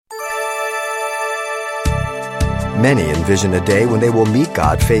Many envision a day when they will meet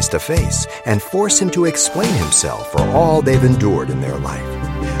God face to face and force Him to explain Himself for all they've endured in their life.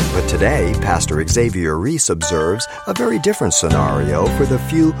 But today, Pastor Xavier Reese observes a very different scenario for the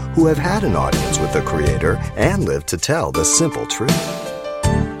few who have had an audience with the Creator and lived to tell the simple truth.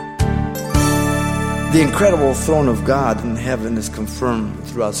 The incredible throne of God in heaven is confirmed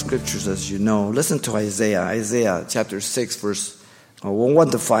throughout Scriptures, as you know. Listen to Isaiah chapter 6, verse 1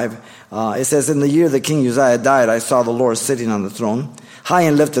 to 5. It says, "In the year that King Uzziah died, I saw the Lord sitting on the throne, high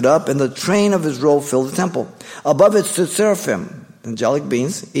and lifted up, and the train of his robe filled the temple. Above it stood seraphim, angelic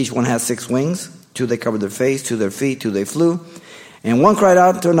beings. Each one has 6 wings. 2 they covered their face, 2 their feet, 2 they flew. And one cried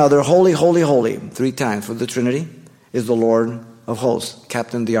out to another, Holy, holy, holy." 3 times for the Trinity is the Lord of hosts,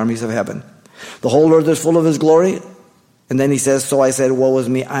 captain of the armies of heaven. "The whole earth is full of His glory." And then he says, "So I said, woe is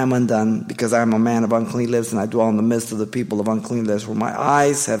me, I am undone, because I am a man of unclean lips, and I dwell in the midst of the people of unclean lips, for my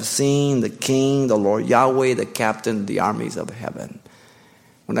eyes have seen the King, the Lord Yahweh, the captain of the armies of heaven."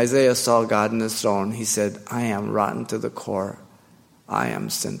 When Isaiah saw God in His throne, he said, "I am rotten to the core. I am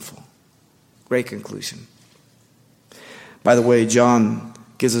sinful." Great conclusion. By the way, John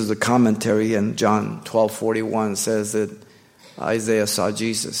gives us a commentary, and John 12:41 says that Isaiah saw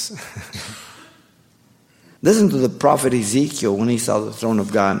Jesus. Listen to the prophet Ezekiel when he saw the throne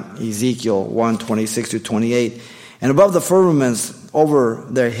of God. Ezekiel 1:26-28. "And above the firmaments over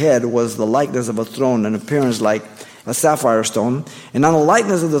their head was the likeness of a throne, an appearance like a sapphire stone. And on the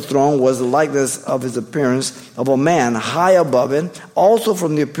likeness of the throne was the likeness of his appearance of a man high above it. Also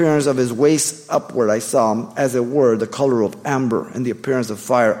from the appearance of his waist upward I saw, as it were, the color of amber, and the appearance of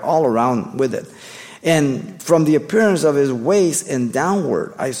fire all around with it. And from the appearance of his waist and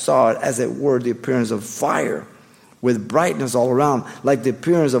downward, I saw it as it were the appearance of fire, with brightness all around, like the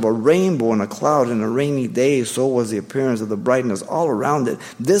appearance of a rainbow in a cloud in a rainy day. So was the appearance of the brightness all around it.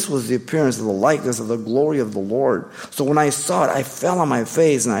 This was the appearance of the likeness of the glory of the Lord. So when I saw it, I fell on my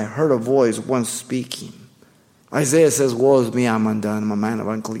face, and I heard a voice, one speaking." Isaiah says, "Woe is me, I'm undone. I'm a man of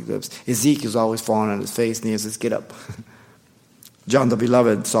unclean lips." Ezekiel's always falling on his face, and he says, "Get up." John the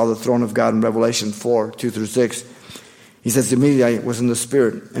Beloved saw the throne of God in Revelation 4:2-6. He says, "Immediately I was in the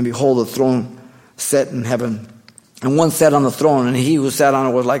Spirit, and behold, the throne set in heaven. And one sat on the throne, and he who sat on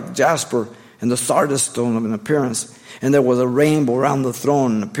it was like jasper and the sardis stone of an appearance. And there was a rainbow around the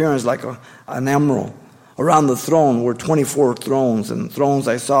throne, an appearance like an emerald. Around the throne were 24 thrones, and thrones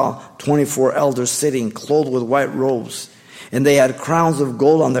I saw 24 elders sitting, clothed with white robes. And they had crowns of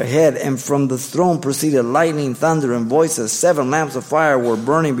gold on their head, and from the throne proceeded lightning, thunder, and voices. 7 lamps of fire were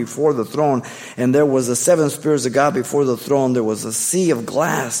burning before the throne, and there was the 7 spirits of God before the throne. There was a sea of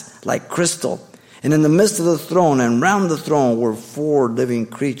glass like crystal. And in the midst of the throne and round the throne were 4 living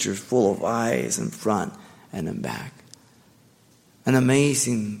creatures full of eyes in front and in back." An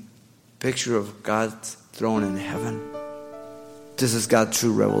amazing picture of God's throne in heaven. This is God's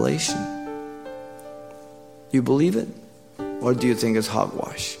true revelation. You believe it? Or do you think it's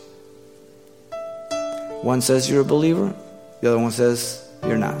hogwash? One says you're a believer, the other one says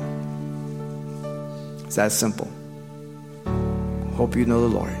you're not. It's that simple. Hope you know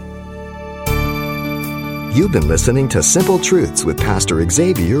the Lord. You've been listening to Simple Truths with Pastor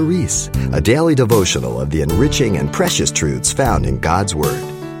Xavier Reese, a daily devotional of the enriching and precious truths found in God's Word.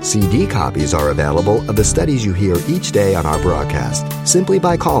 CD copies are available of the studies you hear each day on our broadcast simply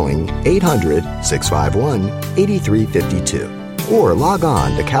by calling 800-651-8352 or log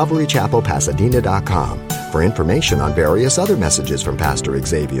on to CalvaryChapelPasadena.com for information on various other messages from Pastor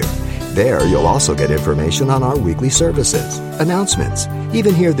Xavier. There, you'll also get information on our weekly services, announcements,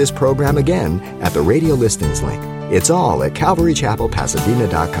 even hear this program again at the radio listings link. It's all at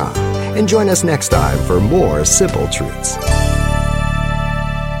CalvaryChapelPasadena.com. And join us next time for more Simple Truths.